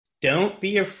don't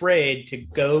be afraid to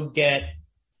go get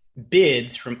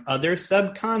bids from other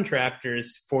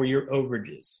subcontractors for your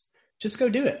overages. Just go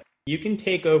do it. You can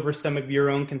take over some of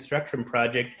your own construction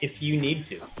project if you need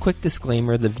to. Quick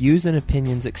disclaimer, the views and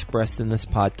opinions expressed in this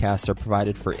podcast are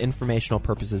provided for informational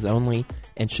purposes only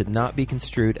and should not be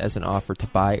construed as an offer to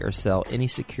buy or sell any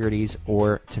securities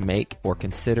or to make or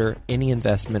consider any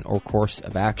investment or course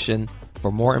of action.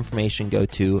 For more information, go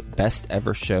to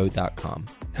bestevershow.com.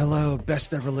 Hello,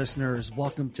 Best Ever listeners.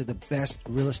 Welcome to the Best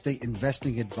Real Estate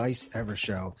Investing Advice Ever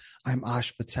Show. I'm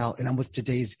Ash Patel, and I'm with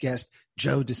today's guest,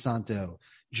 Joe DeSanto.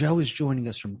 Joe is joining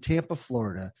us from Tampa,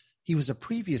 Florida. He was a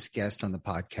previous guest on the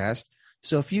podcast,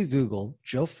 so if you Google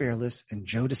Joe Fairless and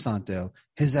Joe DeSanto,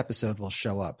 his episode will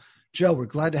show up. Joe, we're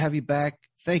glad to have you back.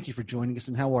 Thank you for joining us,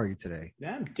 and how are you today?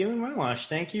 Yeah, I'm doing well, Ash.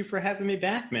 Thank you for having me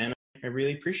back, man. I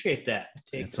really appreciate that.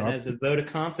 Take it as a vote of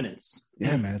confidence.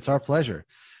 Yeah, man, it's our pleasure.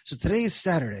 So today is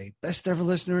Saturday. Best Ever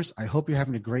listeners, I hope you're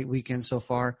having a great weekend so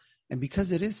far. And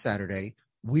because it is Saturday,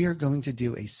 we are going to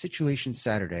do a Situation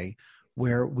Saturday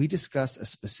where we discuss a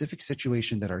specific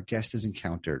situation that our guest has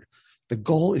encountered. The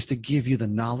goal is to give you the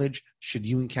knowledge should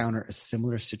you encounter a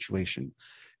similar situation.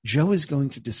 Joe is going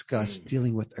to discuss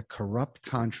dealing with a corrupt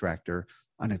contractor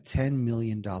on a $10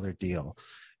 million deal.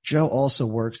 Joe also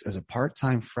works as a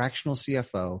part-time fractional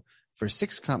CFO for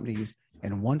 6 companies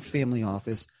and 1 family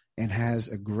office and has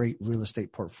a great real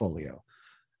estate portfolio.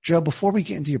 Joe, before we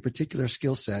get into your particular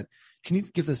skill set, can you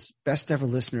give us Best Ever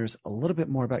listeners a little bit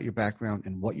more about your background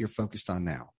and what you're focused on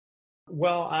now?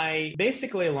 Well, I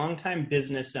basically a longtime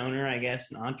business owner, I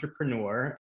guess, an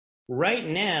entrepreneur. Right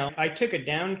now, I took a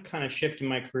down kind of shift in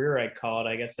my career, I call it.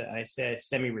 I guess I say I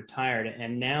semi-retired.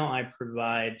 And now I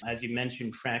provide, as you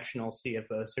mentioned, fractional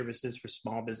CFO services for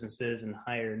small businesses and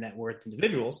higher net worth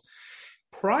individuals.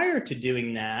 Prior to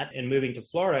doing that and moving to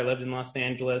Florida, I lived in Los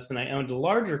Angeles and I owned a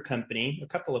larger company, a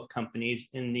couple of companies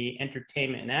in the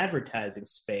entertainment and advertising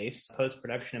space,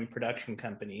 post-production and production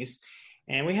companies.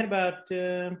 And we had about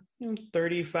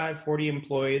 35, 40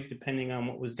 employees, depending on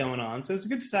what was going on. So it's a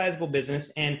good sizable business.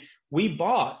 And we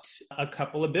bought a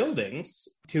couple of buildings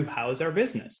to house our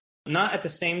business. Not at the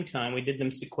same time. We did them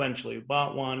sequentially. We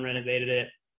bought one, renovated it.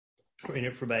 We're in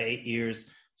it for about 8 years,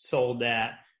 sold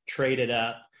that, traded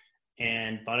up,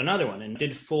 and bought another one and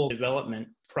did full development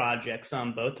projects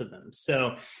on both of them.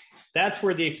 So that's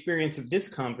where the experience of this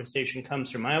conversation comes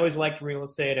from. I always liked real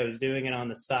estate. I was doing it on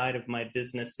the side of my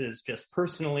businesses just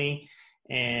personally,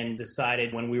 and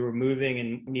decided when we were moving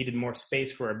and needed more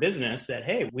space for our business that,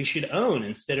 hey, we should own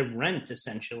instead of rent,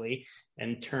 essentially,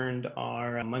 and turned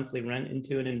our monthly rent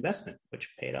into an investment, which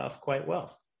paid off quite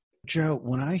well. Joe,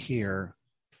 when I hear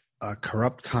a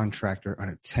corrupt contractor on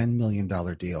a $10 million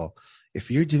deal, if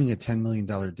you're doing a $10 million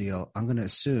deal, I'm going to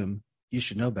assume you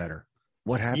should know better.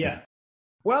 What happened? Yeah.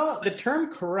 Well, the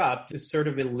term corrupt is sort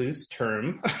of a loose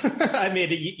term. I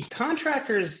mean,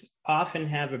 contractors often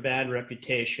have a bad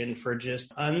reputation for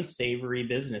just unsavory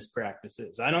business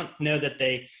practices. I don't know that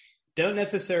they don't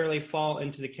necessarily fall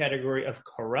into the category of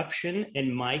corruption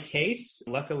in my case.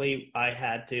 Luckily, I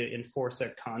had to enforce a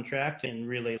contract and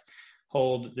really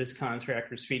hold this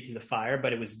contractor's feet to the fire,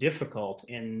 but it was difficult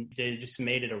and they just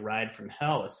made it a ride from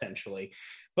hell, essentially.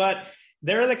 But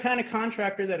they're the kind of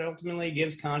contractor that ultimately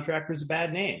gives contractors a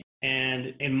bad name.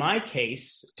 And in my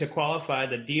case, to qualify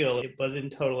the deal, it was in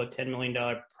total a $10 million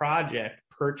project,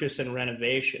 purchase and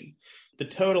renovation. The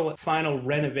total final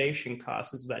renovation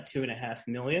cost is about $2.5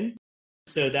 million.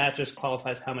 So that just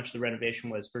qualifies how much the renovation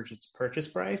was versus the purchase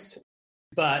price.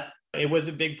 But it was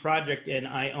a big project and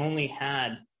I only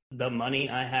had the money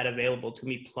I had available to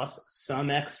me plus some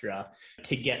extra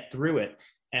to get through it.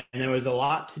 And there was a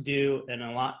lot to do and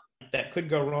a lot that could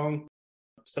go wrong.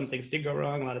 Some things did go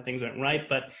wrong. A lot of things went right.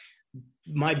 But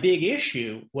my big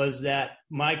issue was that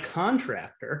my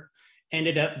contractor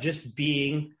ended up just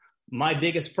being my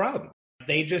biggest problem.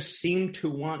 They just seemed to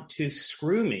want to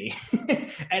screw me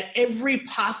at every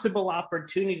possible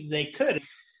opportunity they could.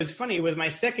 It's funny. It was my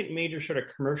second major sort of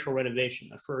commercial renovation,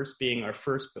 the first being our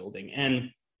first building. And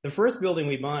the first building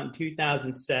we bought in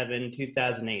 2007,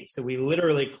 2008. So we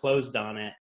literally closed on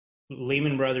it.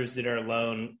 Lehman Brothers did our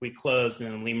loan. We closed,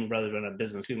 and then Lehman Brothers went out of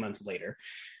business 2 months later.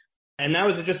 And that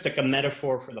was just like a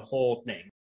metaphor for the whole thing.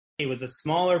 It was a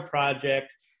smaller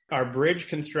project. Our bridge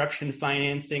construction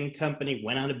financing company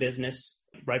went out of business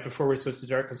right before we were supposed to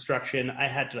start construction. I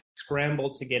had to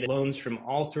scramble to get loans from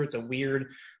all sorts of weird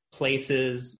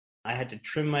places. I had to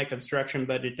trim my construction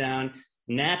budget down.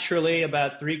 Naturally,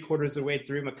 about 3/4 of the way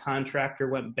through, my contractor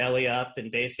went belly up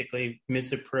and basically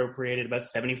misappropriated about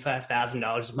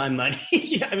 $75,000 of my money.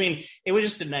 I mean, it was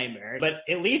just a nightmare. But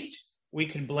at least we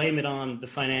could blame it on the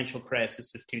financial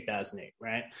crisis of 2008,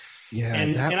 right? Yeah.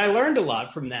 And I learned a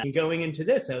lot from that. And going into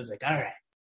this, I was like, all right,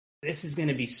 this is going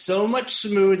to be so much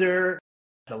smoother.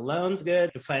 The loan's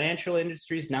good. The financial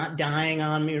industry's not dying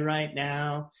on me right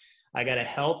now. I got a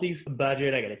healthy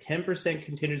budget. I got a 10%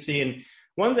 contingency. And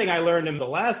one thing I learned in the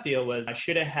last deal was I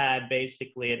should have had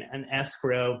basically an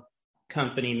escrow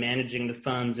company managing the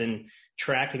funds and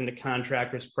tracking the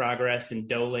contractor's progress and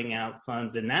doling out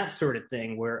funds and that sort of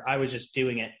thing, where I was just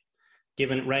doing it,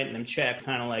 writing them checks,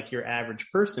 kind of like your average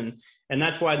person. And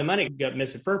that's why the money got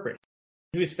misappropriated.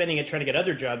 He was spending it trying to get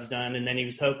other jobs done, and then he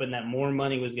was hoping that more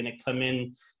money was going to come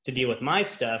in to deal with my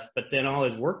stuff, but then all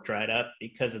his work dried up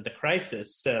because of the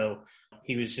crisis. So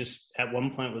he was just, at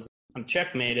one point was, I'm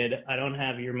checkmated. I don't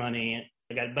have your money.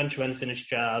 I got a bunch of unfinished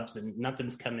jobs and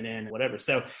nothing's coming in, whatever.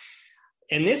 So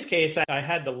in this case, I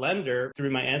had the lender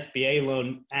through my SBA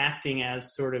loan acting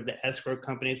as sort of the escrow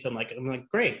company. So I'm like,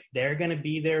 great. They're going to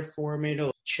be there for me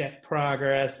to check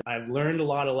progress. I've learned a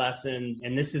lot of lessons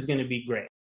and this is going to be great.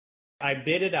 I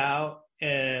bid it out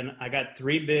and I got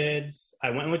 3 bids. I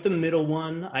went with the middle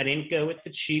one. I didn't go with the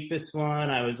cheapest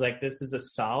one. I was like, this is a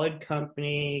solid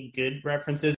company, good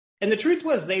references. And the truth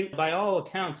was they, by all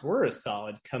accounts, were a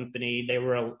solid company. They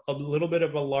were a little bit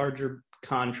of a larger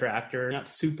contractor, not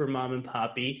super mom and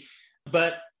poppy.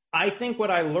 But I think what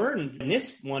I learned in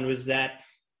this one was that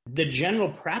the general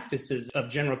practices of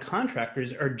general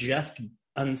contractors are just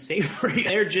unsavory.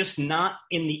 They're just not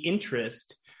in the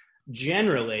interest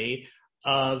generally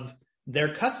of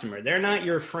their customer. They're not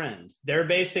your friend. They're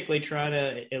basically trying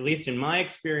to, at least in my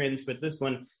experience with this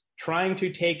one, trying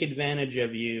to take advantage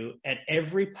of you at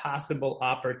every possible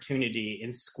opportunity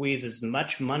and squeeze as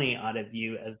much money out of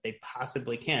you as they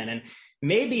possibly can. And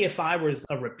maybe if I was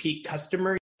a repeat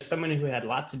customer, someone who had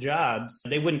lots of jobs,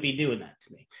 they wouldn't be doing that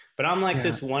to me. But I'm like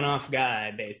this one-off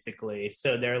guy, basically.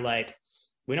 So they're like,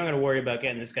 we don't got to worry about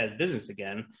getting this guy's business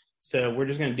again. So we're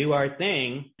just going to do our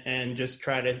thing and just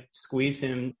try to squeeze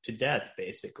him to death,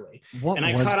 basically. And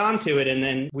I caught on to it. And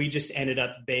then we just ended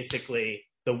up basically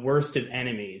the worst of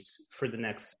enemies for the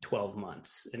next 12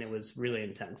 months. And it was really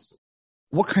intense.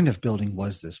 What kind of building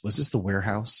was this? Was this the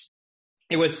warehouse?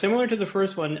 It was similar to the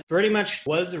first one. Pretty much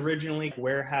was originally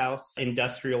warehouse,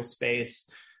 industrial space.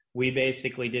 We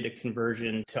basically did a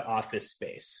conversion to office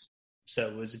space. So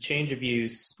it was a change of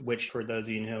use, which for those of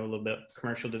you who know a little bit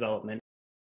commercial development,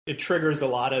 it triggers a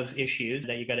lot of issues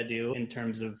that you got to do in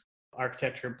terms of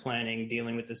architecture, planning,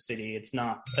 dealing with the city. It's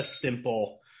not a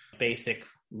simple, basic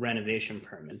renovation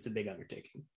permit. It's a big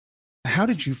undertaking. How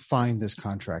did you find this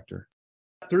contractor?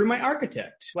 Through my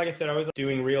architect. Like I said, I was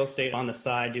doing real estate on the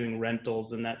side, doing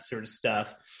rentals and that sort of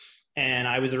stuff. And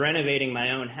I was renovating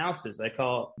my own houses. I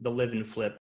call it the live and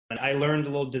flip. And I learned a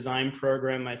little design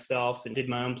program myself and did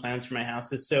my own plans for my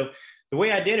houses. So the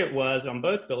way I did it was on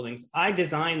both buildings, I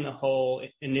designed the whole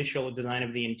initial design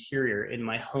of the interior in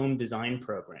my home design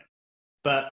program.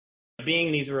 But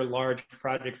being these were large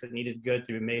projects that needed to go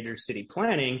through major city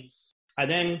planning, I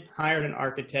then hired an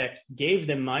architect, gave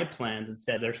them my plans and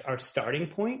said, there's our starting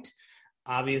point.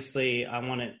 Obviously, I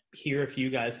want to hear if you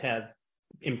guys have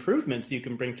improvements you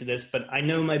can bring to this, but I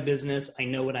know my business. I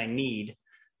know what I need.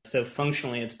 So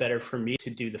functionally, it's better for me to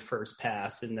do the first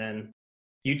pass. And then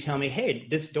you tell me, hey,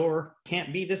 this door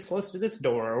can't be this close to this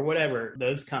door or whatever,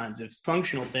 those kinds of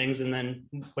functional things. And then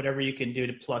whatever you can do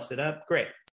to plus it up, great.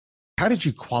 How did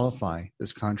you qualify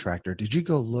this contractor? Did you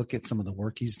go look at some of the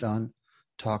work he's done,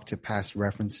 talk to past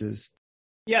references?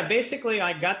 Yeah, basically,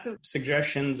 I got the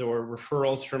suggestions or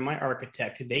referrals from my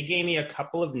architect. They gave me a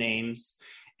couple of names,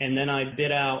 and then I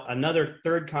bid out another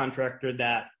third contractor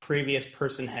that previous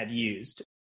person had used.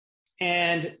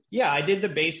 And yeah, I did the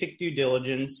basic due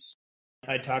diligence.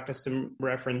 I talked to some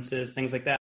references, things like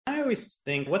that. I always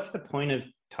think, what's the point of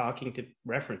talking to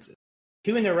references?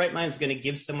 Who in their right mind is going to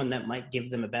give someone that might give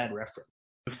them a bad reference?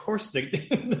 Of course,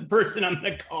 the person I'm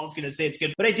going to call is going to say it's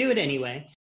good, but I do it anyway.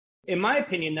 In my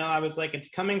opinion, though, I was like, it's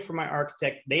coming from my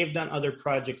architect. They've done other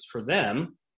projects for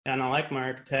them, and I like my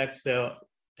architects, so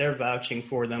they're vouching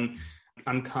for them.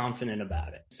 I'm confident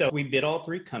about it. So we bid all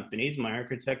 3 companies. My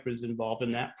architect was involved in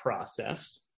that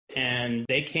process, and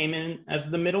they came in as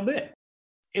the middle bid.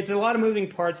 It's a lot of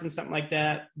moving parts and something like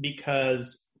that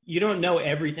because you don't know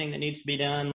everything that needs to be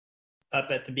done. Up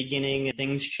at the beginning,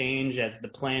 things change as the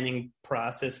planning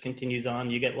process continues on.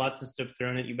 You get lots of stuff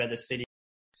thrown at you by the city.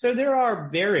 So there are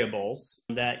variables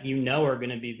that you know are going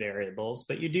to be variables,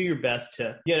 but you do your best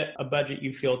to get a budget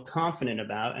you feel confident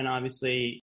about. And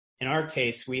obviously, in our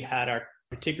case, we had our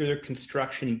particular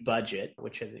construction budget,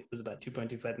 which I think was about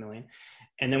 $2.25 million.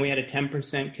 And then we had a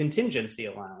 10% contingency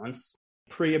allowance.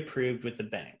 pre-approved with the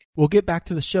bank. We'll get back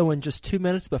to the show in just 2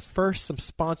 minutes, but first, some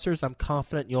sponsors I'm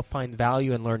confident you'll find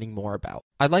value in learning more about.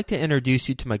 I'd like to introduce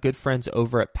you to my good friends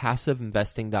over at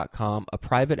PassiveInvesting.com, a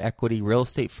private equity real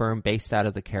estate firm based out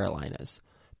of the Carolinas.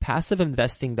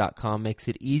 PassiveInvesting.com makes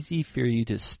it easy for you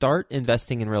to start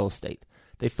investing in real estate.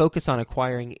 They focus on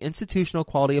acquiring institutional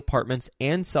quality apartments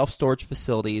and self-storage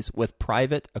facilities with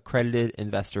private accredited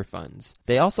investor funds.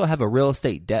 They also have a real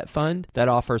estate debt fund that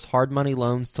offers hard money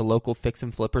loans to local fix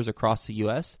and flippers across the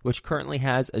U.S., which currently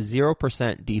has a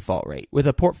 0% default rate. With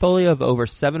a portfolio of over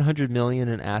 $700 million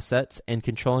in assets and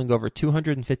controlling over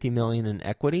 $250 million in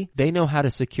equity, they know how to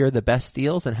secure the best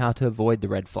deals and how to avoid the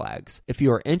red flags. If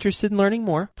you are interested in learning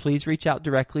more, please reach out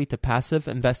directly to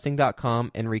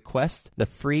PassiveInvesting.com and request the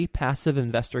free Passive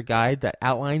Investor Guide that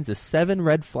outlines the 7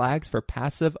 red flags for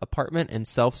passive apartment and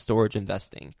self-storage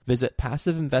investing. Visit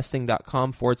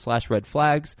PassiveInvesting.com/red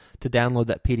flags to download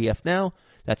that PDF now.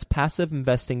 That's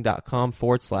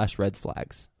PassiveInvesting.com/red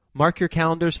flags. Mark your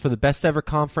calendars for the Best Ever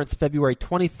Conference, February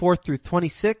 24th through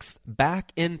 26th,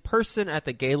 back in person at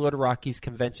the Gaylord Rockies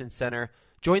Convention Center.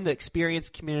 Join the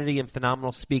experienced community and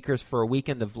phenomenal speakers for a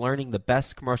weekend of learning the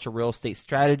best commercial real estate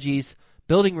strategies,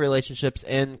 building relationships,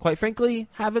 and quite frankly,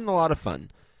 having a lot of fun.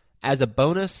 As a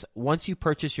bonus, once you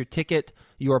purchase your ticket,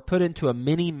 you are put into a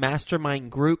mini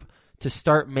mastermind group to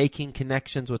start making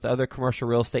connections with other commercial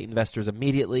real estate investors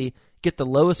immediately. Get the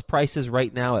lowest prices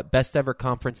right now at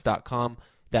besteverconference.com.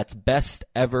 That's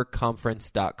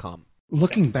besteverconference.com.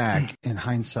 Looking back in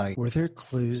hindsight, were there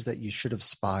clues that you should have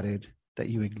spotted that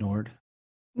you ignored?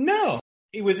 No.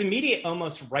 It was immediate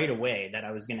almost right away that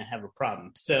I was going to have a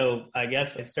problem. So I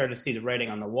guess I started to see the writing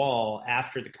on the wall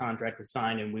after the contract was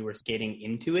signed and we were getting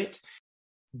into it.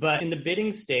 But in the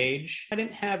bidding stage, I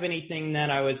didn't have anything that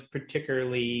I was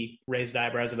particularly raised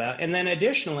eyebrows about. And then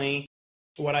additionally,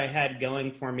 what I had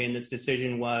going for me in this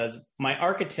decision was my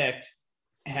architect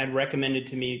had recommended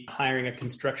to me hiring a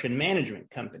construction management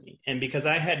company. And because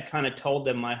I had kind of told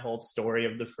them my whole story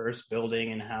of the first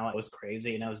building and how I was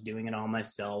crazy and I was doing it all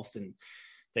myself, and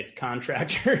the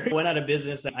contractor went out of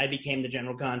business and I became the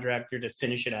general contractor to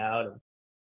finish it out.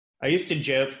 I used to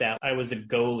joke that I was a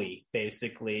goalie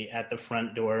basically at the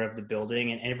front door of the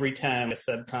building. And every time a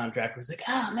subcontractor was like,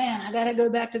 oh man, I got to go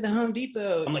back to the Home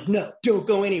Depot. I'm like, no, don't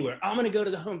go anywhere. I'm going to go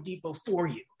to the Home Depot for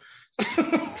you.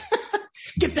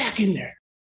 Get back in there.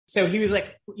 So he was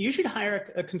like, you should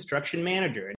hire a construction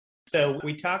manager. So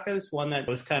we talked to this one that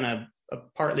was kind of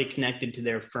partly connected to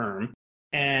their firm.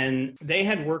 And they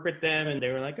had worked with them and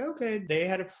they were like, okay, they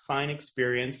had a fine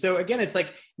experience. So again, it's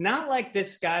like, not like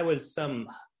this guy was some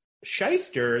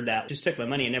shyster that just took my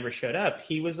money and never showed up.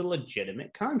 He was a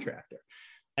legitimate contractor.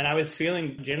 And I was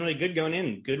feeling generally good going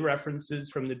in, good references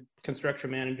from the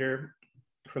construction manager,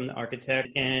 from the architect,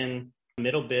 and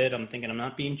middle bid. I'm thinking I'm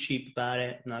not being cheap about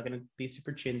it. I'm not going to be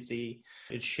super chintzy.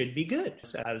 It should be good.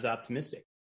 So I was optimistic.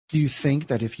 Do you think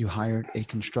that if you hired a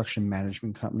construction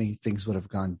management company, things would have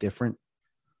gone different?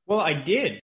 Well, I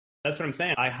did. That's what I'm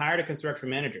saying. I hired a construction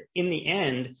manager. In the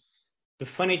end, the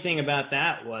funny thing about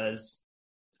that was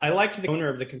I liked the owner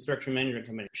of the construction management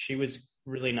company. She was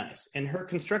really nice. And her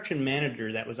construction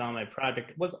manager that was on my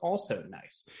project was also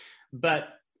nice. But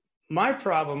my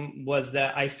problem was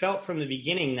that I felt from the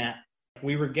beginning that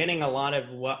we were getting a lot of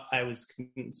what I was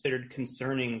considered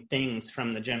concerning things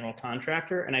from the general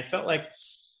contractor. And I felt like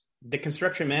the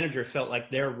construction manager felt like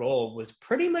their role was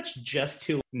pretty much just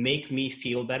to make me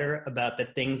feel better about the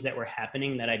things that were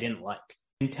happening that I didn't like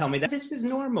and tell me that this is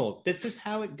normal. This is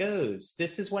how it goes.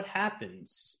 This is what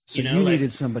happens. So you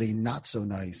needed somebody not so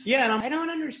nice. Yeah. And I don't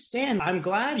understand. I'm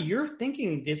glad you're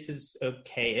thinking this is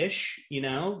okay-ish,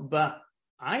 but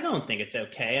I don't think it's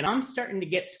okay. And I'm starting to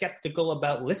get skeptical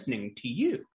about listening to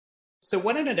you. So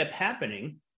what ended up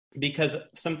happening, because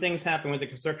some things happened with the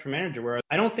construction manager where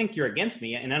I don't think you're against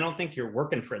me and I don't think you're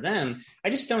working for them.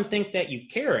 I just don't think that you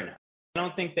care enough. I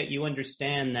don't think that you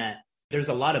understand that there's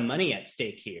a lot of money at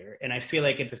stake here. And I feel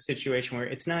like it's a situation where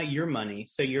it's not your money,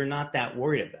 so you're not that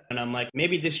worried about it. And I'm like,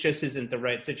 maybe this just isn't the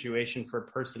right situation for a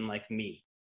person like me.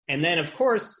 And then, of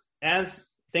course, as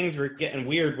things were getting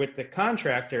weird with the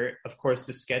contractor, of course,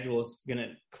 the schedule is going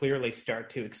to clearly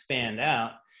start to expand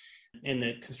out. And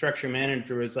the construction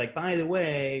manager was like, by the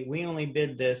way, we only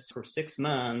bid this for 6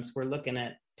 months. We're looking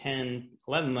at 10,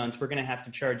 11 months. We're going to have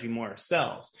to charge you more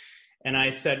ourselves. And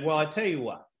I said, well, I'll tell you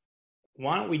what,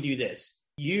 why don't we do this?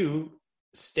 You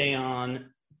stay on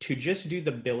to just do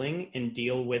the billing and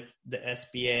deal with the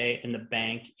SBA and the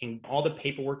bank and all the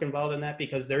paperwork involved in that,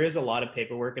 because there is a lot of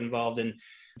paperwork involved in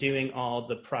doing all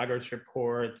the progress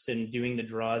reports and doing the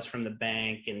draws from the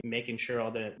bank and making sure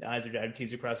all the I's are dotted,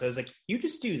 T's are crossed. I was like, you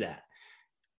just do that.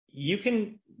 you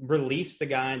can release the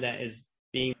guy that is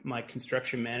being my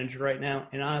construction manager right now,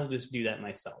 and I'll just do that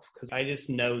myself because I just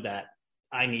know that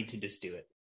I need to just do it.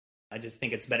 I just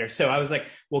think it's better. So I was like,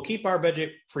 we'll keep our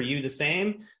budget for you the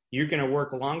same. You're going to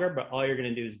work longer, but all you're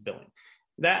going to do is billing.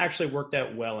 That actually worked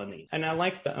out well in the end. And I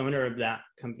like the owner of that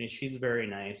company. She's very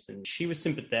nice. And she was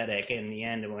sympathetic in the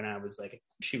end when I was like,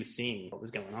 she was seeing what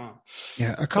was going on.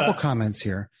 Yeah, a couple comments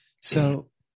here. So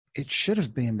it should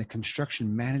have been the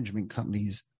construction management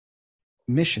company's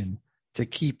mission to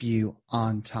keep you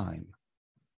on time.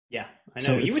 Yeah, I know.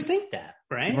 So you would think that,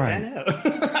 right? Right. I know.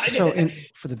 So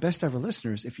for the best ever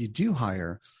listeners, if you do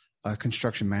hire a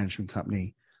construction management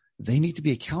company, they need to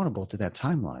be accountable to that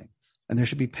timeline. And there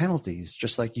should be penalties,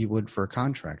 just like you would for a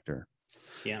contractor.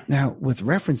 Yeah. Now, with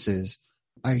references,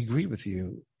 I agree with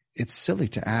you. It's silly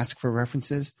to ask for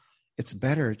references. It's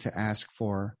better to ask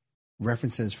for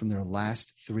references from their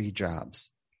last 3 jobs.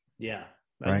 Yeah.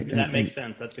 Right. That makes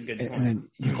sense. That's a good point. And then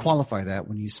you qualify that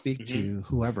when you speak to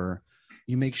whoever,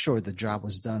 you make sure the job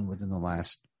was done within the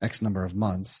last X number of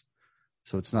months.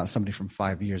 So it's not somebody from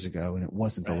 5 years ago and it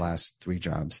wasn't the last 3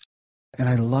 jobs. And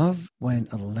I love when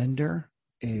a lender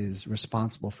is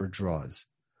responsible for draws.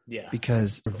 Yeah.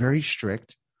 Because they're very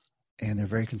strict and they're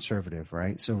very conservative,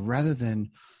 right? So rather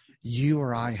than you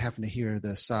or I having to hear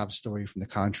the sob story from the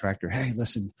contractor, hey,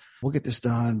 listen, we'll get this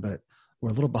done, but we're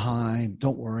a little behind.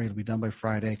 Don't worry, it'll be done by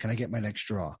Friday. Can I get my next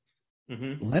draw?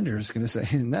 Lender is going to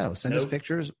say, no, send us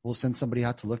pictures. We'll send somebody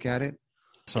out to look at it.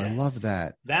 So I love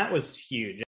that. That was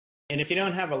huge. And if you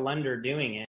don't have a lender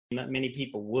doing it, not many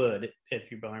people would, if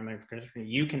you're borrowing money for construction,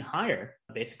 you can hire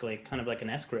basically kind of like an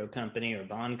escrow company or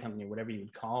bond company, whatever you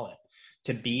would call it,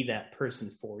 to be that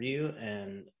person for you.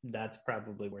 And that's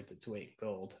probably worth its weight in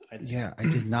gold. I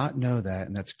did not know that.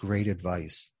 And that's great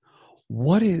advice.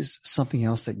 What is something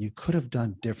else that you could have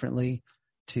done differently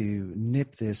to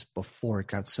nip this before it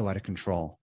got so out of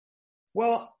control?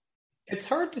 Well, it's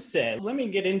hard to say. Let me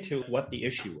get into what the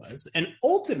issue was. And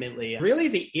ultimately, really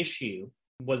the issue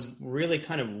was really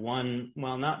kind of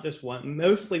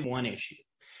mostly one issue.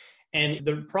 And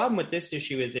the problem with this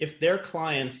issue is if their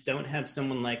clients don't have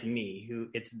someone like me, who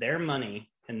it's their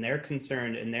money and they're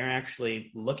concerned and they're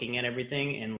actually looking at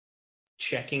everything and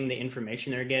checking the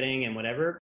information they're getting and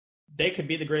whatever, they could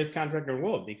be the greatest contractor in the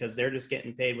world because they're just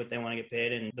getting paid what they want to get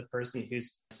paid. And the person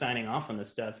who's signing off on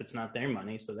this stuff, it's not their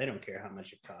money, so they don't care how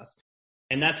much it costs.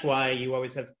 And that's why you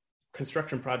always have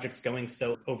construction projects going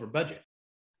so over budget.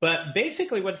 But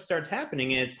basically what starts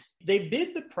happening is they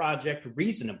bid the project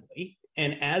reasonably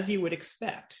and as you would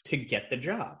expect to get the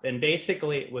job. And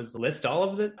basically it was list all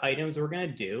of the items we're going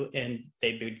to do and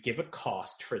they would give a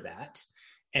cost for that.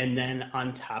 And then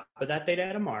on top of that, they'd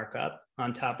add a markup.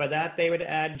 On top of that, they would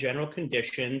add general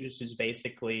conditions, which is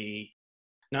basically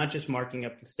not just marking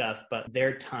up the stuff, but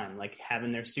their time, like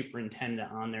having their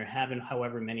superintendent on there, having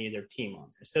however many of their team on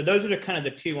there. So those are kind of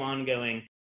the 2 ongoing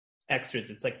extras.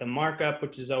 It's like the markup,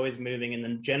 which is always moving, and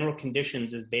then general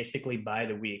conditions is basically by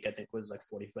the week. I think it was like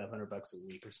 $4,500 a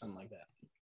week or something like that.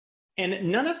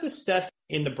 And none of the stuff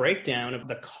in the breakdown of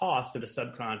the cost of the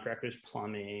subcontractors,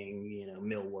 plumbing,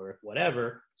 millwork,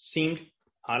 whatever, seemed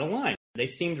out of line. They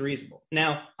seemed reasonable.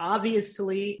 Now,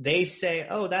 obviously, they say,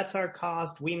 oh, that's our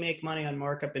cost. We make money on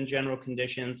markup and general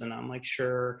conditions. And I'm like,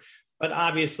 sure. But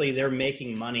obviously, they're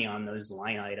making money on those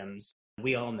line items.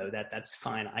 We all know that. That's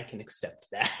fine. I can accept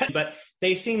that. But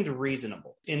they seemed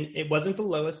reasonable. And it wasn't the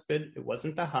lowest bid. It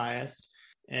wasn't the highest.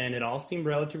 And it all seemed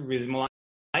relatively reasonable.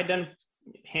 I'd done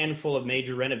a handful of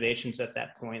major renovations at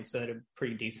that point, so I had a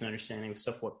pretty decent understanding of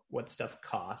stuff, what stuff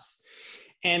costs.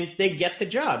 And they get the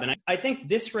job. And I think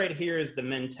this right here is the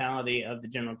mentality of the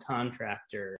general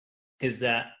contractor, is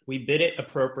that we bid it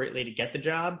appropriately to get the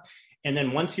job. And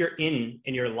then once you're in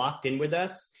and you're locked in with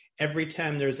us, every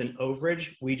time there's an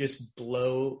overage, we just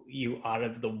blow you out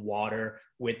of the water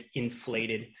with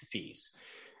inflated fees.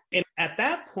 And at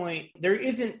that point, there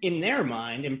isn't in their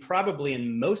mind, and probably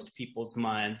in most people's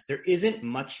minds, there isn't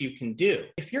much you can do.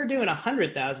 If you're doing a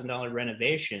 $100,000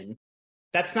 renovation,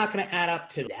 that's not going to add up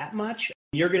to that much.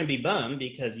 You're going to be bummed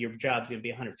because your job's going to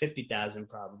be $150,000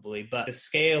 probably, but the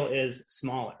scale is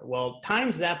smaller. Well,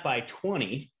 times that by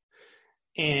 20,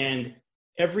 and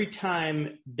every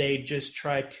time they just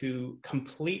try to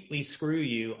completely screw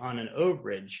you on an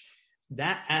overage,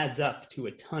 that adds up to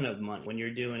a ton of money when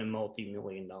you're doing a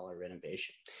multi-million-dollar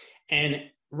renovation. And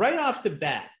right off the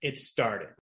bat, it started.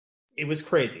 It was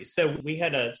crazy. So we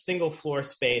had a single floor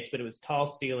space, but it was tall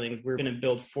ceilings. We were going to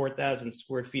build 4,000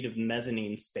 square feet of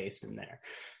mezzanine space in there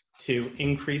to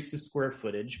increase the square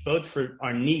footage, both for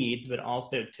our needs, but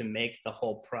also to make the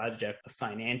whole project a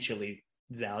financially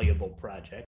valuable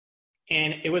project.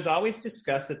 And it was always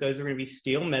discussed that those were going to be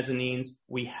steel mezzanines.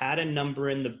 We had a number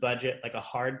in the budget, like a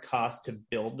hard cost to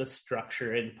build the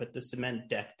structure and put the cement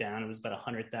deck down. It was about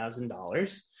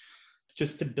 $100,000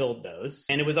 just to build those.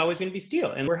 And it was always going to be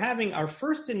steel. And we're having our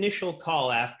first initial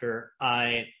call after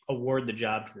I award the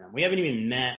job to them. We haven't even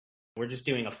met. We're just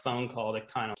doing a phone call to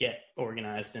kind of get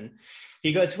organized. And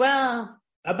he goes, well,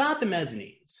 about the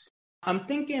mezzanines, I'm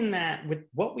thinking that with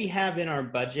what we have in our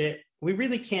budget, we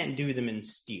really can't do them in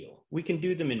steel. We can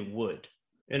do them in wood.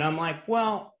 And I'm like,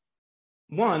 well,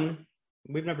 one,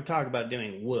 we've never talked about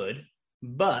doing wood,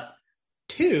 but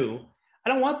two, I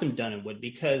don't want them done in wood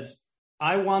because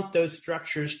I want those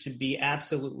structures to be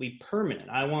absolutely permanent.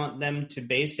 I want them to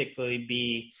basically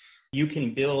be, you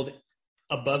can build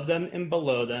above them and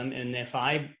below them. And if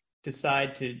I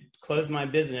decide to close my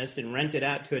business and rent it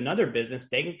out to another business,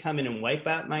 they can come in and wipe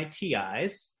out my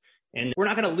TIs. And we're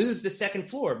not going to lose the second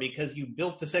floor because you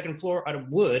built the second floor out of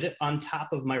wood on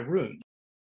top of my room.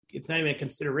 It's not even a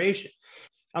consideration.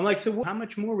 I'm like, so how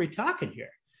much more are we talking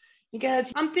here? You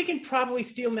guys, I'm thinking probably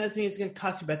steel mezzanine is going to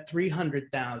cost you about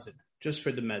 $300,000 just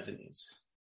for the mezzanines.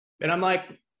 And I'm like,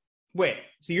 wait,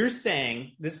 so you're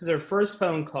saying this is our first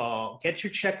phone call. Get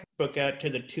your checkbook out to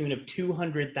the tune of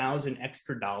 $200,000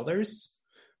 extra dollars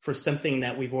for something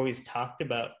that we've always talked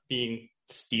about being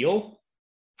steel?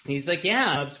 He's like,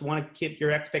 yeah, I just want to keep your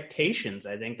expectations.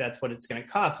 I think that's what it's going to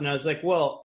cost. And I was like,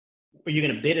 well, are you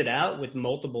going to bid it out with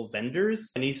multiple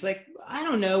vendors? And he's like, I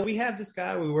don't know. We have this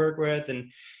guy we work with.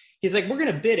 And he's like, we're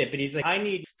going to bid it. But he's like, I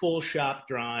need full shop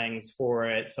drawings for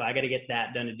it. So I got to get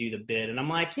that done to do the bid. And I'm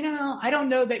like, I don't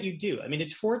know that you do. I mean,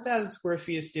 it's 4,000 square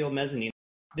feet of steel mezzanine.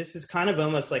 This is kind of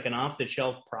almost like an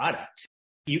off-the-shelf product.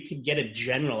 You could get a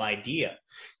general idea.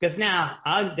 Because now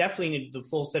I definitely need the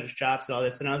full set of shops and all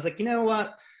this. And I was like, you know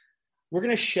what? We're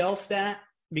going to shelf that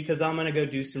because I'm going to go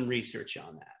do some research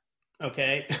on that.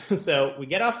 Okay. So we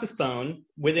get off the phone.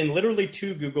 Within literally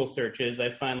 2 Google searches, I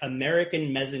find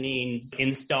American Mezzanine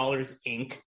Installers,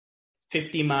 Inc.,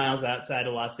 50 miles outside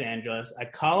of Los Angeles. I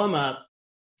call them up.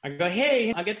 I go,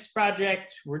 hey, I get this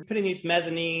project. We're putting these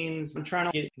mezzanines. I'm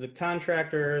trying to get the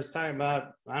contractors talking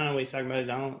about, I don't know what he's talking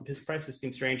about. His prices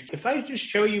seem strange. If I just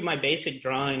show you my basic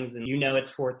drawings and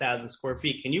it's 4,000 square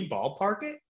feet, can you ballpark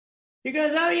it? He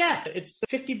goes, oh yeah, it's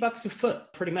 $50 a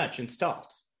foot pretty much installed.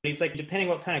 And he's like, depending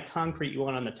what kind of concrete you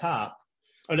want on the top.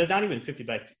 Oh, no, not even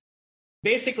 $50.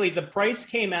 Basically, the price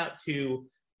came out to,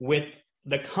 with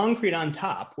the concrete on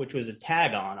top, which was a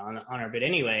tag on our bid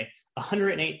anyway,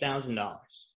 $108,000.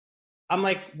 I'm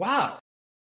like, wow,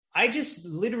 I just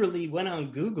literally went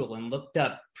on Google and looked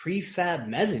up prefab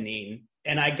mezzanine,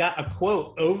 and I got a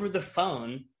quote over the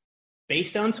phone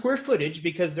based on square footage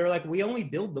because they're like, we only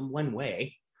build them one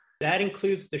way. That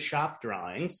includes the shop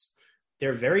drawings.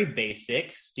 They're very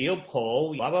basic, steel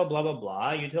pole, blah, blah, blah, blah,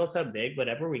 blah. You tell us how big,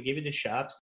 whatever. We give you the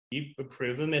shops, you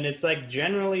approve them, and it's like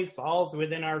generally falls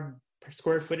within our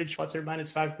square footage plus or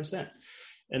minus 5%.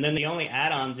 And then the only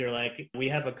add-ons are like, we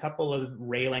have a couple of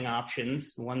railing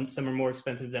options. Some are more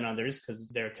expensive than others because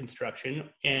they're construction.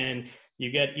 And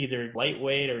you get either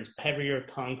lightweight or heavier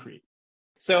concrete.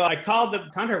 So I called the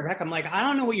contract rec. I'm like, I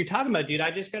don't know what you're talking about, dude.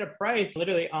 I just got a price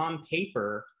literally on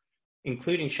paper,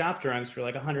 including shop drawings for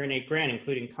like $108,000,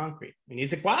 including concrete. And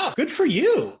he's like, wow, good for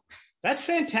you. That's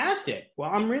fantastic.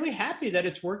 Well, I'm really happy that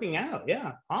it's working out.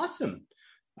 Yeah, awesome.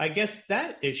 I guess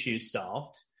that issue's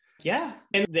solved. Yeah.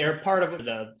 And they're part of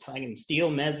the fucking steel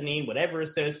mezzanine, whatever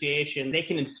association. They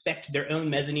can inspect their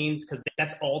own mezzanines because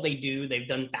that's all they do. They've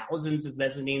done thousands of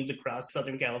mezzanines across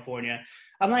Southern California.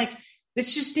 I'm like,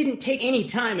 this just didn't take any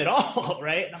time at all,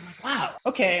 right? And I'm like, wow,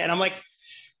 okay. And I'm like,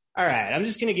 all right, I'm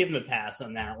just going to give him a pass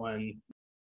on that one.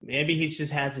 Maybe he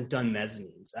just hasn't done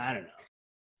mezzanines. I don't know.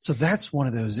 So that's one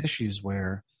of those issues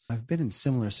where I've been in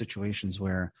similar situations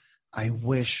where I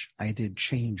wish I did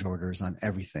change orders on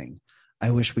everything. I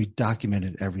wish we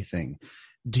documented everything.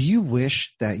 Do you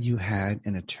wish that you had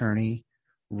an attorney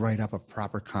write up a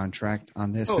proper contract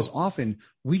on this? Because often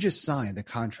we just sign the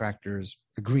contractor's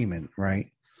agreement,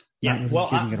 right? Yeah, really well,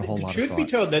 giving it a whole lot of truth thought. be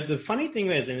told, that the funny thing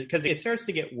is, and because it starts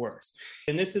to get worse,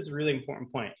 and this is a really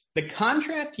important point, the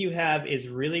contract you have is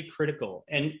really critical.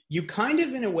 And you kind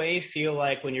of, in a way, feel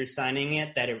like when you're signing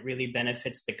it that it really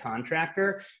benefits the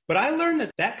contractor. But I learned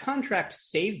that that contract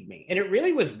saved me. And it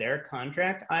really was their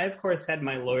contract. I, of course, had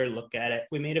my lawyer look at it.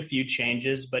 We made a few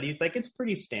changes, but he's like, it's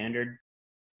pretty standard.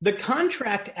 The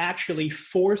contract actually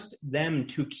forced them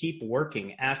to keep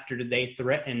working after they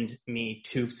threatened me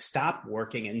to stop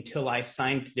working until I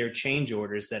signed their change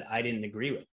orders that I didn't agree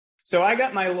with. So I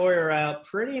got my lawyer out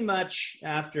pretty much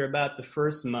after about the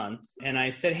first month. And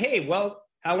I said, hey, well,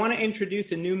 I want to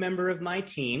introduce a new member of my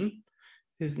team.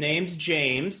 His name's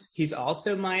James. He's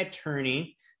also my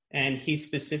attorney, and he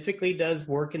specifically does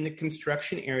work in the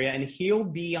construction area, and he'll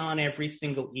be on every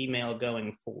single email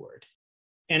going forward.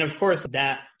 And of course,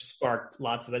 that sparked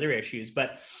lots of other issues.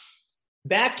 But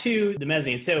back to the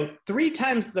mezzanine. So 3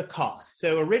 times the cost.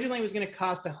 So originally it was going to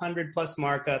cost 100 plus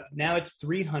markup. Now it's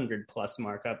 300 plus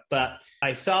markup. But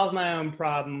I solved my own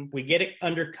problem. We get it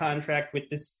under contract with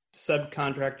this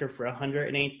subcontractor for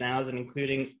 $108,000,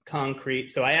 including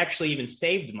concrete. So I actually even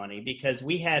saved money because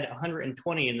we had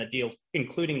 120 in the deal,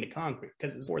 including the concrete,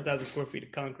 because it was 4,000 square feet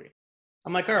of concrete.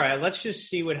 I'm like, all right, let's just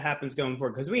see what happens going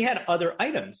forward. Because we had other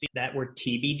items that were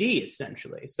TBD,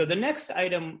 essentially. So the next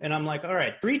item, and I'm like, all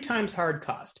right, 3 times hard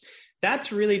cost.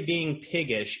 That's really being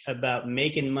piggish about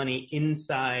making money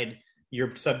inside your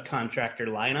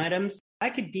subcontractor line items.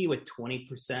 I could be with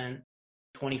 20%,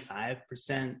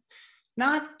 25%,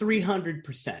 not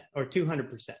 300% or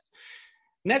 200%.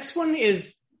 Next one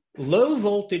is low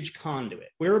voltage conduit.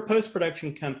 We're a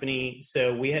post-production company,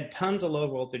 so we had tons of low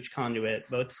voltage conduit,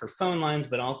 both for phone lines,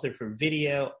 but also for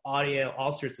video, audio,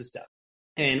 all sorts of stuff.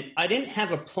 And I didn't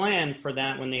have a plan for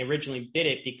that when they originally bid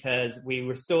it because we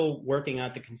were still working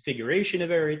out the configuration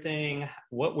of everything,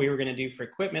 what we were going to do for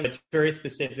equipment. It's very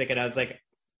specific. And I was like,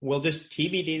 we'll just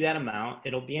TBD that amount.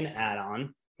 It'll be an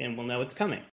add-on and we'll know it's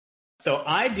coming. So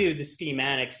I do the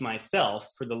schematics myself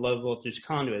for the low voltage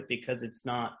conduit because it's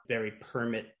not very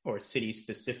permit or city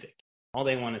specific. All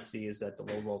they want to see is that the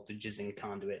low voltage is in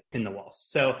conduit in the walls.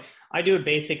 So I do a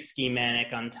basic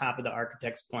schematic on top of the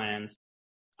architect's plans.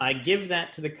 I give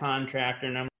that to the contractor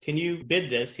and I'm, can you bid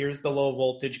this? Here's the low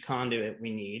voltage conduit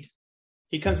we need.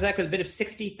 He comes back with a bid of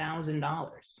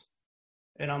 $60,000.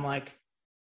 And I'm like,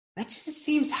 that just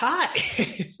seems high.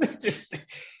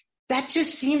 That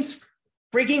just seems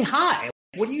freaking high.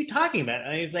 What are you talking about?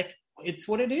 And he's like, it's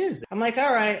what it is. I'm like,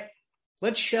 all right,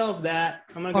 let's shelve that.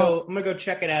 I'm gonna go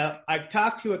check it out. I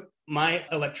talked to my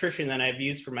electrician that I've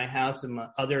used for my house and my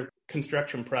other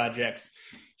construction projects.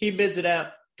 He bids it out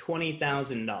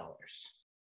 $20,000.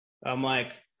 I'm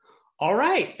like, all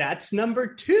right, that's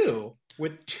number 2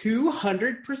 with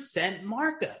 200%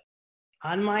 markup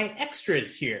on my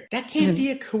extras here. That can't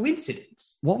be a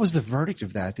coincidence. What was the verdict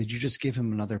of that? Did you just give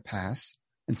him another pass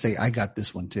and say, I got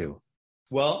this one too?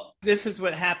 Well, this is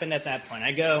what happened at that point.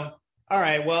 I go, all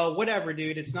right, well, whatever,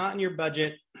 dude. It's not in your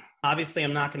budget. Obviously,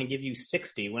 I'm not going to give you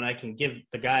 60 when I can give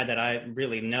the guy that I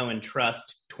really know and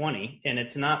trust 20, and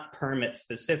it's not permit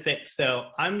specific. So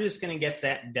I'm just going to get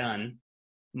that done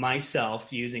myself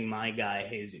using my guy,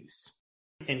 Jesus.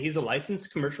 And he's a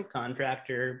licensed commercial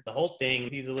contractor, the whole thing.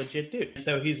 He's a legit dude.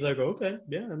 So he's like, okay,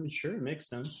 yeah, I'm sure it makes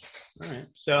sense. All right.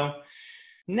 So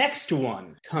next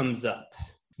one comes up,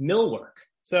 millwork.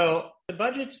 So the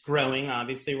budget's growing.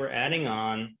 Obviously, we're adding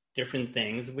on different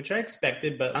things, which I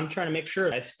expected, but I'm trying to make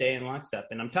sure I stay in lockstep.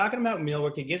 And I'm talking about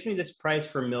millwork. It gives me this price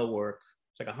for millwork.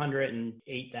 It's like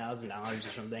 $108,000 or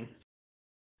something.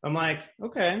 I'm like,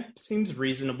 okay, seems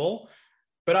reasonable.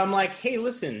 But I'm like, hey,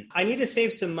 listen, I need to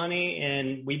save some money,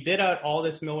 and we bid out all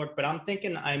this millwork, but I'm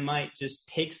thinking I might just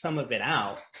take some of it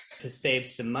out to save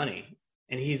some money.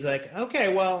 And he's like,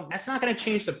 okay, well, that's not going to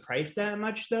change the price that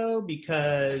much, though,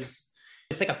 because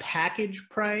it's like a package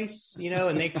price, you know,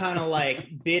 and they kind of like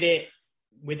bid it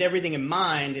with everything in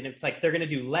mind. And it's like they're going to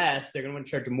do less. They're going to want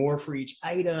to charge more for each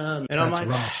item. And I'm like,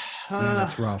 rough.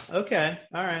 That's rough. Okay.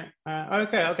 All right.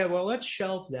 Okay. Well, let's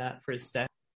shelve that for a sec.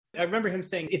 I remember him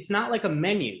saying it's not like a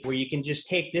menu where you can just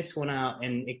take this one out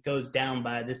and it goes down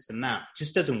by this amount. It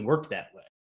just doesn't work that way.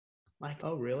 Like,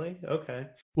 oh, really? Okay.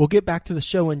 We'll get back to the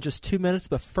show in just 2 minutes,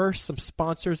 but first, some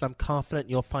sponsors I'm confident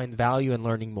you'll find value in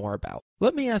learning more about.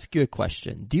 Let me ask you a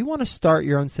question. Do you want to start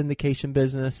your own syndication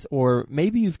business, or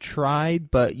maybe you've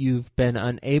tried, but you've been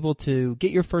unable to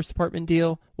get your first apartment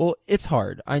deal? Well, it's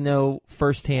hard. I know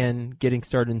firsthand getting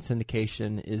started in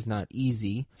syndication is not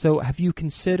easy. So have you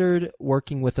considered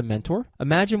working with a mentor?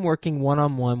 Imagine working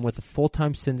one-on-one with a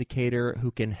full-time syndicator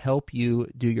who can help you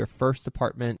do your first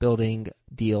apartment building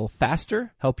deal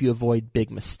faster, help you avoid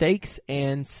big mistakes,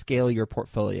 and scale your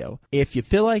portfolio. If you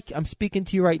feel like I'm speaking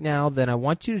to you right now, then I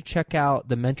want you to check out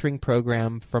the mentoring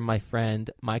program from my friend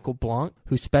Michael Blanc,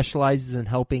 who specializes in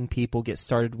helping people get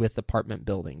started with apartment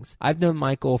buildings. I've known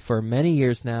Michael for many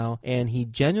years now, and he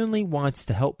genuinely wants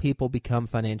to help people become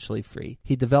financially free.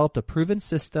 He developed a proven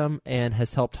system and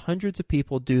has helped hundreds of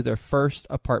people do their first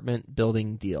apartment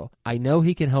building deal. I know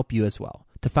he can help you as well.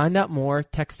 To find out more,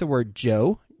 text the word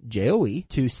Joe, J-O-E,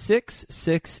 to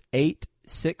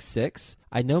 66866.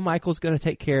 I know Michael's going to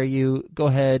take care of you. Go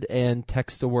ahead and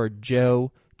text the word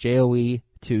Joe, J-O-E,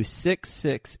 to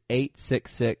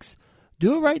 66866.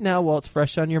 Do it right now while it's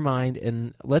fresh on your mind,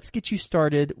 and let's get you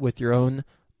started with your own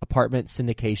apartment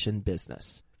syndication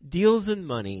business. Deals and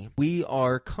money. We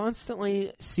are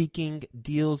constantly seeking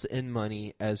deals and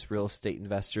money as real estate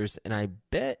investors, and I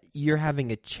bet you're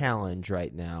having a challenge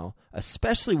right now,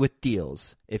 especially with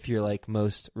deals, if you're like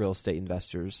most real estate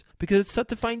investors, because it's tough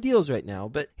to find deals right now.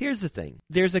 But here's the thing.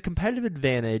 There's a competitive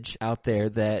advantage out there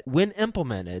that when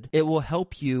implemented, it will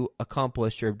help you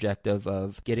accomplish your objective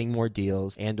of getting more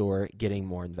deals and or getting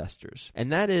more investors.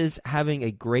 And that is having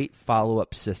a great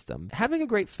follow-up system. Having a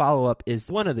great follow-up is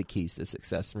one of the keys to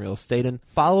success in real estate, and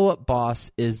Follow Up Boss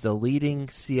is the leading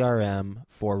CRM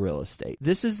for real estate.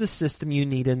 This is the system you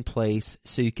need in place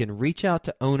so you can reach out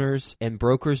to owners and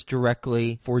brokers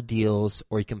directly for deals,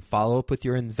 or you can follow up with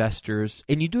your investors,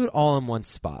 and you do it all in one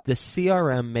spot. The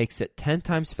CRM makes it 10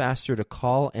 times faster to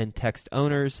call and text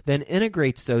owners, then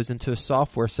integrates those into a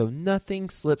software so nothing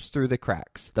slips through the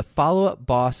cracks. The Follow Up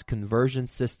Boss conversion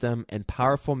system and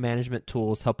powerful management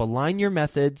tools help align your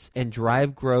methods and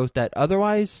drive growth that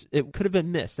otherwise it could have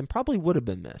been missed and probably would have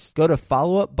been missed. Go to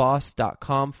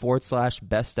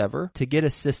followupboss.com/best ever to get a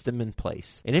system in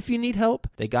place. And if you need help,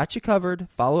 they got you covered.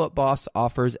 Follow Up Boss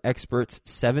offers experts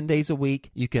 7 days a week.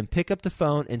 You can pick up the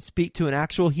phone and speak to an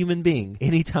actual human being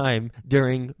anytime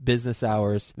during business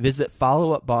hours. Visit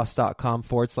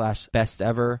followupboss.com/best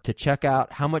ever to check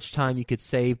out how much time you could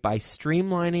save by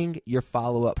streamlining your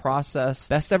follow-up process.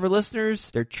 Best Ever listeners,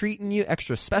 they're treating you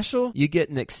extra special. You get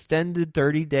an extended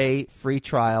 30-day free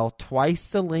trial, twice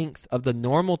the length of the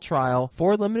normal trial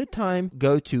for a limited time.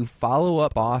 Go to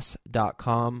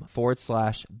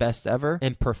followupboss.com/best ever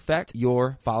and perfect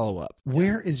your follow-up.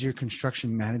 Where is your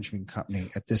construction management company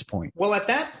at this point? Well, at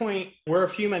that point, we're a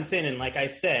few months in, and like I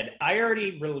said, I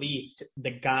already released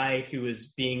the guy who was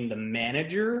being the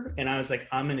manager, and I was like,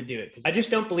 I'm going to do it because I just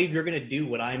don't believe you're going to do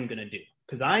what I'm going to do,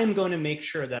 because I am going to make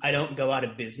sure that I don't go out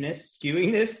of business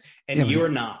doing this, and you're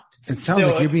not. It sounds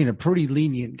like you're being a pretty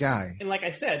lenient guy. And like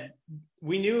I said,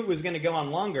 we knew it was going to go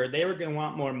on longer. They were going to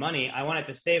want more money. I wanted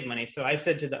to save money. So I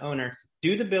said to the owner,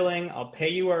 do the billing. I'll pay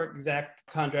you our exact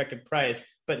contracted price,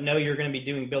 but no, you're going to be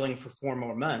doing billing for 4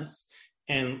 more months.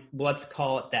 And let's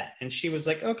call it that. And she was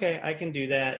like, okay, I can do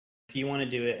that if you want to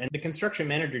do it. And the construction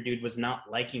manager dude was not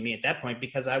liking me at that point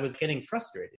because I was getting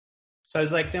frustrated. So I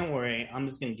was like, don't worry, I'm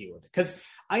just going to deal with it. Because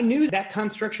I knew that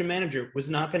construction manager was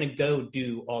not going to go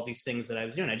do all these things that I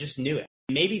was doing. I just knew it.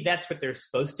 Maybe that's what they're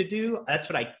supposed to do. That's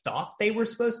what I thought they were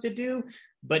supposed to do.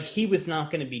 But he was not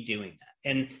going to be doing that.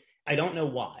 And I don't know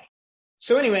why.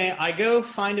 So anyway, I go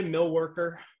find a mill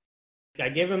worker. I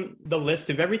gave him the list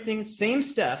of everything, same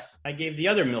stuff I gave the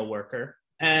other mill worker,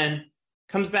 and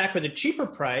comes back with a cheaper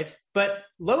price. But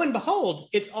lo and behold,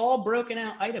 it's all broken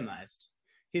out, itemized.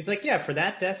 He's like, yeah, for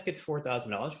that desk, it's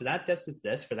 $4,000. For that desk, it's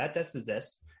this. For that desk, is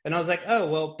this. And I was like, oh,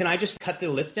 well, can I just cut the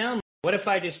list down? What if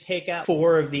I just take out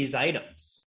 4 of these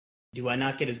items? Do I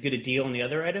not get as good a deal on the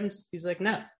other items? He's like,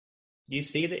 no. You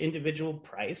see the individual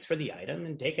price for the item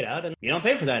and take it out, and you don't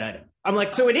pay for that item. I'm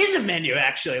like, so it is a menu,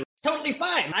 actually. It's totally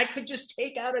fine. I could just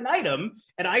take out an item,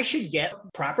 and I should get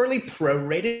properly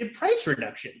prorated price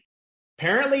reduction.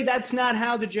 Apparently, that's not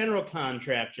how the general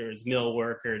contractor's mill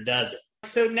worker does it.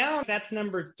 So now that's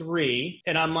number 3,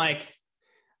 and I'm like,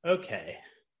 okay.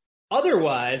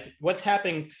 Otherwise, what's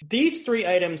happening, these 3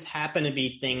 items happen to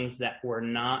be things that were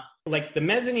not, like the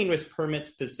mezzanine was permit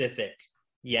specific,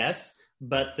 yes,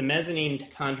 but the mezzanine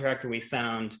contractor we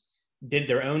found did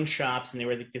their own shops, and they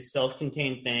were like this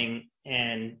self-contained thing,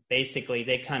 and basically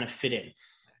they kind of fit in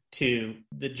to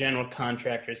the general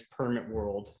contractor's permit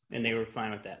world, and they were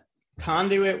fine with that.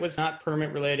 Conduit was not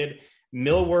permit related.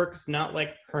 Millwork is not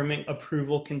like permit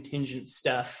approval contingent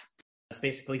stuff. It's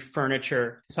basically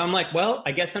furniture. So I'm like, well,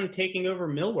 I guess I'm taking over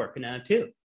millwork now too.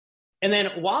 And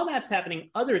then while that's happening,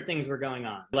 other things were going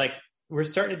on. Like we're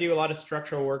starting to do a lot of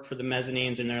structural work for the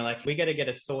mezzanines, and they're like, we got to get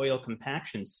a soil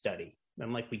compaction study.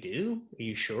 I'm like, we do? Are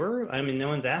you sure? I mean, no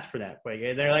one's asked for that.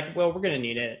 They're like, well, we're going to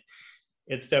need it.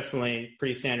 It's definitely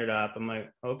pretty standard up. I'm like,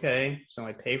 okay. So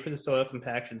I pay for the soil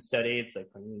compaction study. It's like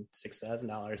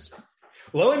 $6,000.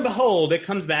 Lo and behold, it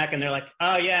comes back and they're like,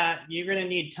 oh yeah, you're going to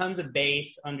need tons of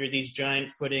base under these giant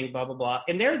footing, blah, blah, blah.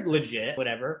 And they're legit,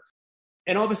 whatever.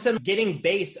 And all of a sudden getting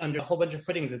base under a whole bunch of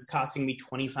footings is costing me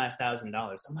 $25,000.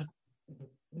 I'm like,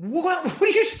 what are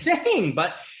you saying?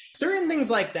 But certain things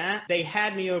like that, they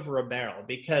had me over a barrel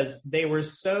because they were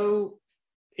so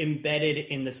embedded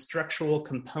in the structural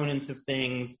components of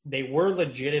things. They were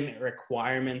legitimate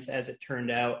requirements, as it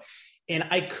turned out. And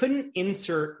I couldn't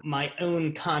insert my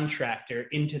own contractor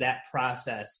into that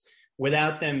process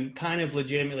without them kind of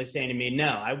legitimately saying to me,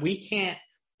 no, we can't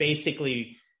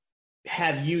basically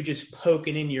have you just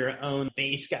poking in your own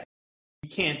base guy. You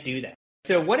can't do that.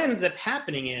 So what ends up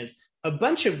happening is a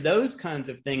bunch of those kinds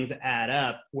of things add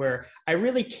up where I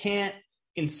really can't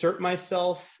insert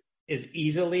myself as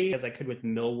easily as I could with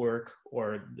millwork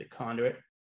or the conduit.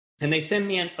 And they send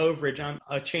me an overage on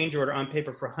a change order on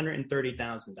paper for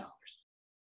 $130,000.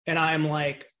 And I'm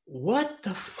like, what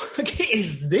the fuck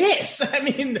is this? I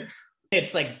mean,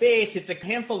 it's like base, it's a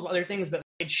handful of other things, but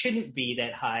it shouldn't be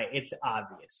that high. It's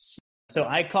obvious. So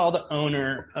I call the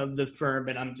owner of the firm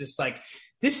and I'm just like,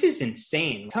 this is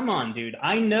insane. Come on, dude.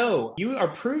 I know you are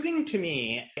proving to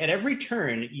me at every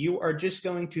turn, you are just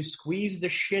going to squeeze the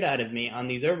shit out of me on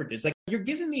these overages. Like, you're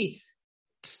giving me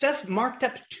stuff marked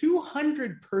up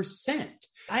 200%.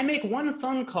 I make one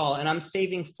phone call and I'm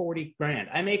saving 40 grand.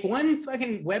 I make one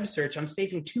fucking web search, I'm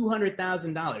saving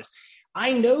 $200,000.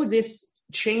 I know this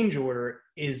change order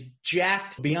is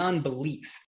jacked beyond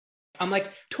belief. I'm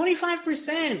like,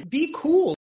 25%, be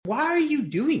cool. Why are you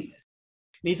doing this?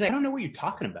 And he's like, I don't know what you're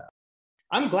talking about.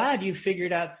 I'm glad you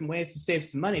figured out some ways to save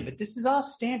some money, but this is all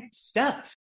standard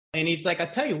stuff. And he's like, I'll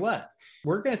tell you what,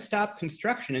 we're going to stop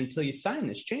construction until you sign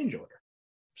this change order.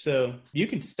 So you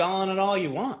can stall on it all you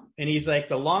want. And he's like,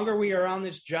 the longer we are on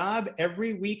this job,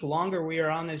 every week longer we are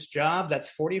on this job,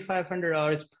 that's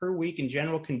 $4,500 per week in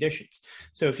general conditions.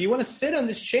 So if you want to sit on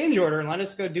this change order and let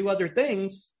us go do other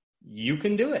things, you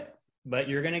can do it. But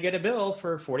you're going to get a bill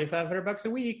for $4,500 a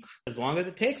week as long as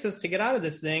it takes us to get out of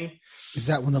this thing. Is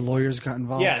that when the lawyers got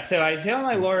involved? Yeah. So I tell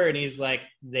my lawyer and he's like,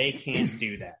 they can't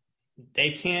do that.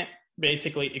 They can't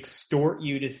basically extort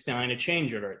you to sign a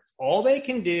change order. All they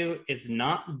can do is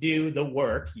not do the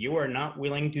work you are not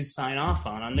willing to sign off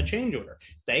on the change order.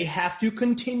 They have to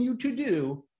continue to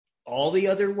do all the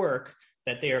other work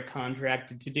that they are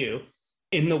contracted to do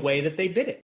in the way that they bid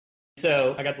it.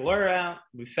 So I got the lawyer out.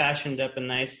 We fashioned up a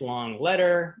nice long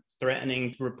letter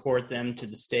threatening to report them to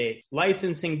the state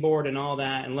licensing board and all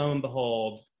that. And lo and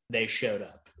behold, they showed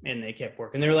up and they kept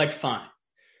working. They were like, fine,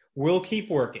 we'll keep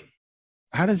working.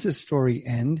 How does this story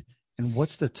end? And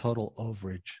what's the total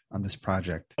overage on this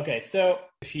project? Okay, so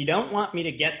if you don't want me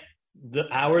to get the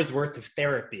hours worth of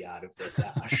therapy out of this,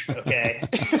 Ash, okay?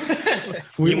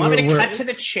 You want me to cut to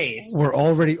the chase? We're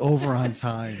already over on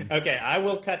time. Okay, I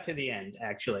will cut to the end,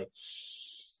 actually.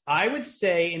 I would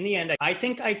say in the end, I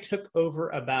think I took over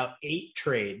about 8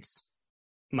 trades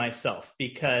myself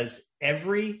because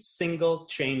every single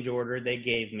change order they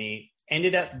gave me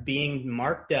ended up being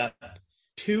marked up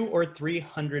 200 or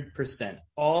 300%,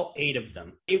 all 8 of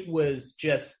them. It was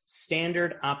just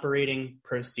standard operating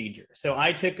procedure. So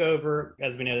I took over,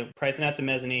 as we know, pricing out the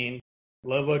mezzanine,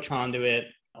 Lovo conduit,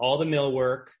 all the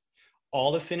millwork,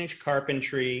 all the finished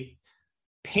carpentry,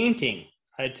 painting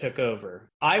I took over.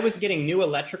 I was getting new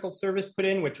electrical service put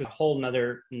in, which was a whole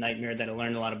nother nightmare that I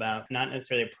learned a lot about. Not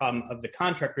necessarily a problem of the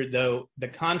contractor, though the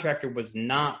contractor was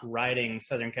not riding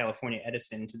Southern California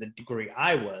Edison to the degree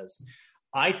I was.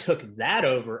 I took that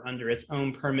over under its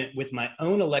own permit with my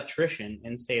own electrician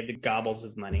and saved gobbles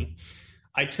of money.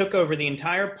 I took over the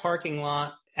entire parking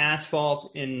lot,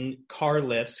 asphalt and car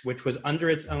lifts, which was under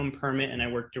its own permit. And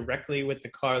I worked directly with the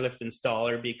car lift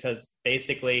installer because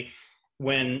basically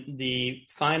when the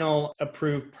final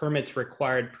approved permits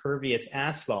required pervious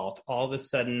asphalt, all of a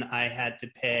sudden I had to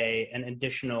pay an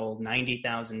additional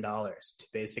 $90,000 to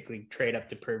basically trade up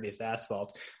to pervious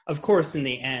asphalt. Of course, in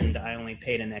the end, I only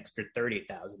paid an extra $30,000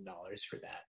 for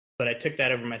that. But I took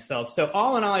that over myself. So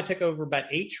all in all, I took over about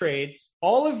 8 trades,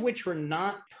 all of which were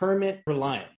not permit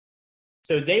reliant.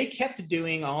 So they kept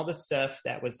doing all the stuff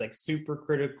that was like super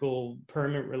critical,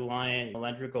 permit reliant,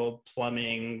 electrical,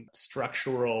 plumbing,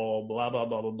 structural, blah, blah,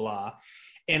 blah, blah, blah.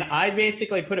 And I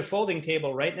basically put a folding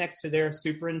table right next to their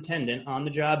superintendent on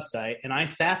the job site. And I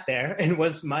sat there and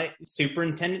was my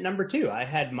superintendent number 2. I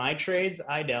had my trades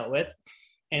I dealt with.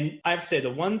 And I'd say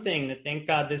the one thing that, thank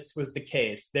God this was the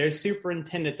case, their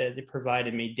superintendent that they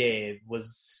provided me, Dave,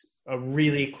 was a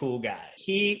really cool guy.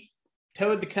 He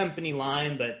towed the company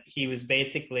line, but he was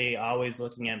basically always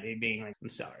looking at me being like, I'm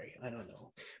sorry, I don't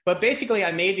know. But basically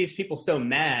I made these people so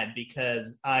mad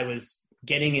because I was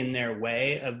getting in their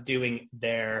way of doing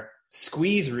their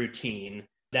squeeze routine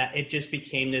that it just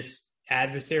became this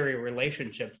adversarial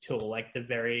relationship till like the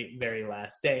very, very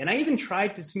last day. And I even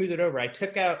tried to smooth it over. I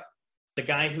took out the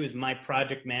guy who was my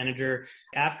project manager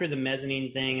after the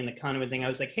mezzanine thing and the conduit thing. I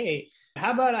was like, hey,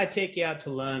 how about I take you out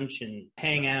to lunch and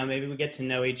hang out? Maybe we get to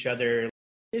know each other.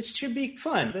 It should be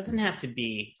fun. It doesn't have to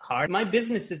be hard. My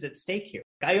business is at stake here.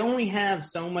 I only have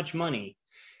so much money.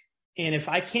 And if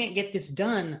I can't get this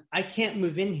done, I can't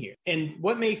move in here. And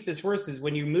what makes this worse is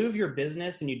when you move your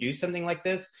business and you do something like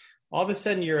this, all of a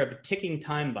sudden you're a ticking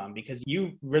time bomb because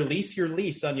you release your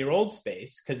lease on your old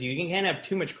space because you can't have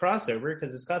too much crossover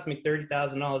because it's cost me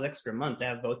 $30,000 extra a month to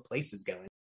have both places going.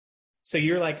 So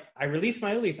you're like, I release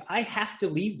my lease. I have to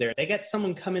leave there. They got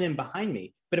someone coming in behind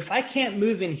me. But if I can't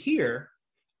move in here,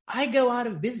 I go out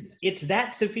of business. It's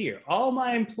that severe. All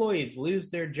my employees lose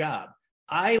their job.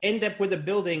 I end up with a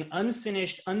building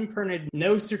unfinished, unpermitted,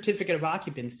 no certificate of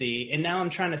occupancy. And now I'm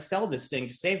trying to sell this thing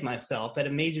to save myself at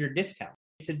a major discount.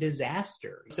 It's a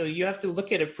disaster. So you have to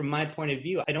look at it from my point of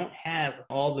view. I don't have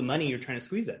all the money you're trying to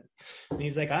squeeze at me. And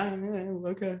he's like,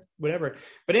 okay, whatever.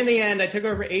 But in the end, I took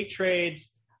over 8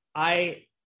 trades. I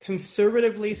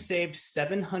conservatively saved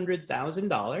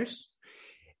 $700,000.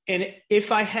 And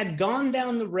if I had gone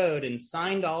down the road and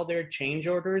signed all their change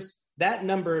orders, that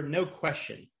number, no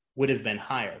question, would have been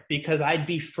higher because I'd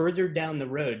be further down the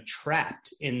road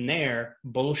trapped in their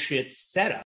bullshit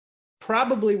setup.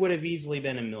 Probably would have easily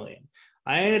been $1 million.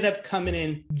 I ended up coming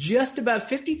in just about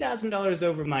 $50,000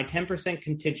 over my 10%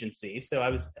 contingency. So I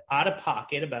was out of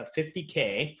pocket about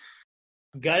 $50K,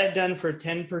 got it done for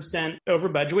 10% over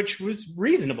budget, which was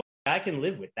reasonable. I can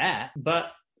live with that.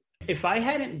 But if I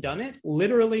hadn't done it,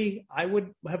 literally, I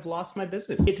would have lost my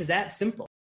business. It's that simple.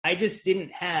 I just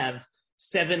didn't have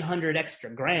 700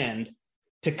 extra grand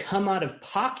to come out of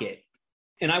pocket.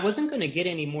 And I wasn't going to get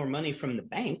any more money from the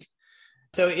bank.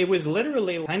 So it was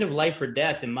literally kind of life or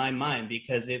death in my mind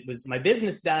because it was my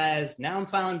business dies. Now I'm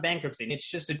filing bankruptcy. It's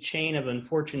just a chain of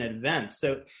unfortunate events.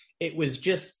 So it was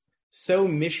just so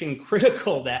mission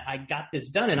critical that I got this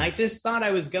done. And I just thought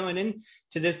I was going into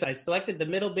this. I selected the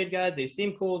middle bid guys. They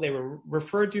seemed cool. They were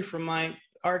referred to from my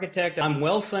architect. I'm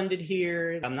well funded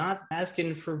here. I'm not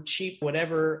asking for cheap,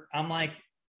 whatever. I'm like,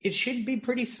 it should be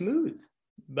pretty smooth.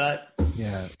 But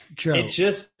yeah, Joe, it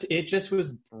just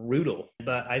was brutal.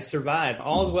 But I survived.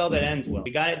 All's well that ends well.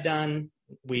 We got it done.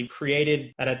 We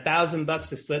created at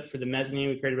 $1,000 a foot for the mezzanine.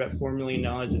 We created about $4 million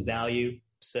of value.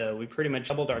 So we pretty much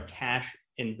doubled our cash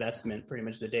investment pretty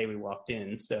much the day we walked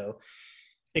in. So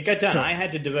it got done. I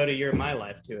had to devote a year of my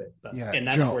life to it. But, yeah, and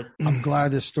that's Joe, worth. I'm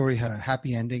glad this story had a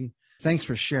happy ending. Thanks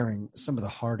for sharing some of the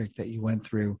heartache that you went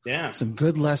through. Yeah. Some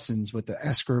good lessons with the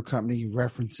escrow company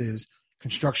references,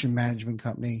 construction management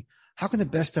company. How can the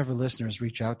best ever listeners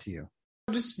reach out to you?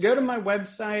 Just go to my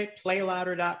website,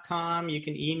 playlouder.com. You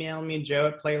can email me,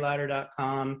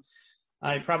 joe@playlouder.com.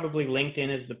 I probably LinkedIn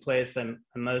is the place I'm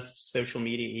most social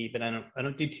media, but I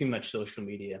don't do too much social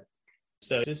media.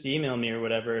 So just email me or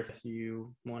whatever if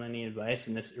you want any advice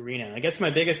in this arena. I guess my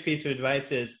biggest piece of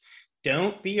advice is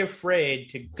don't be afraid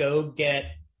to go get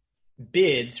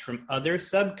bids from other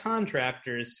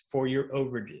subcontractors for your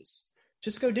overages.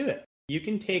 Just go do it. You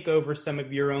can take over some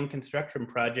of your own construction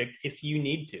project if you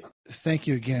need to. Thank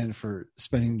you again for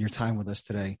spending your time with us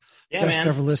today. Yeah, best man.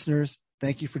 ever listeners,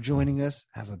 thank you for joining us.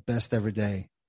 Have a best ever day.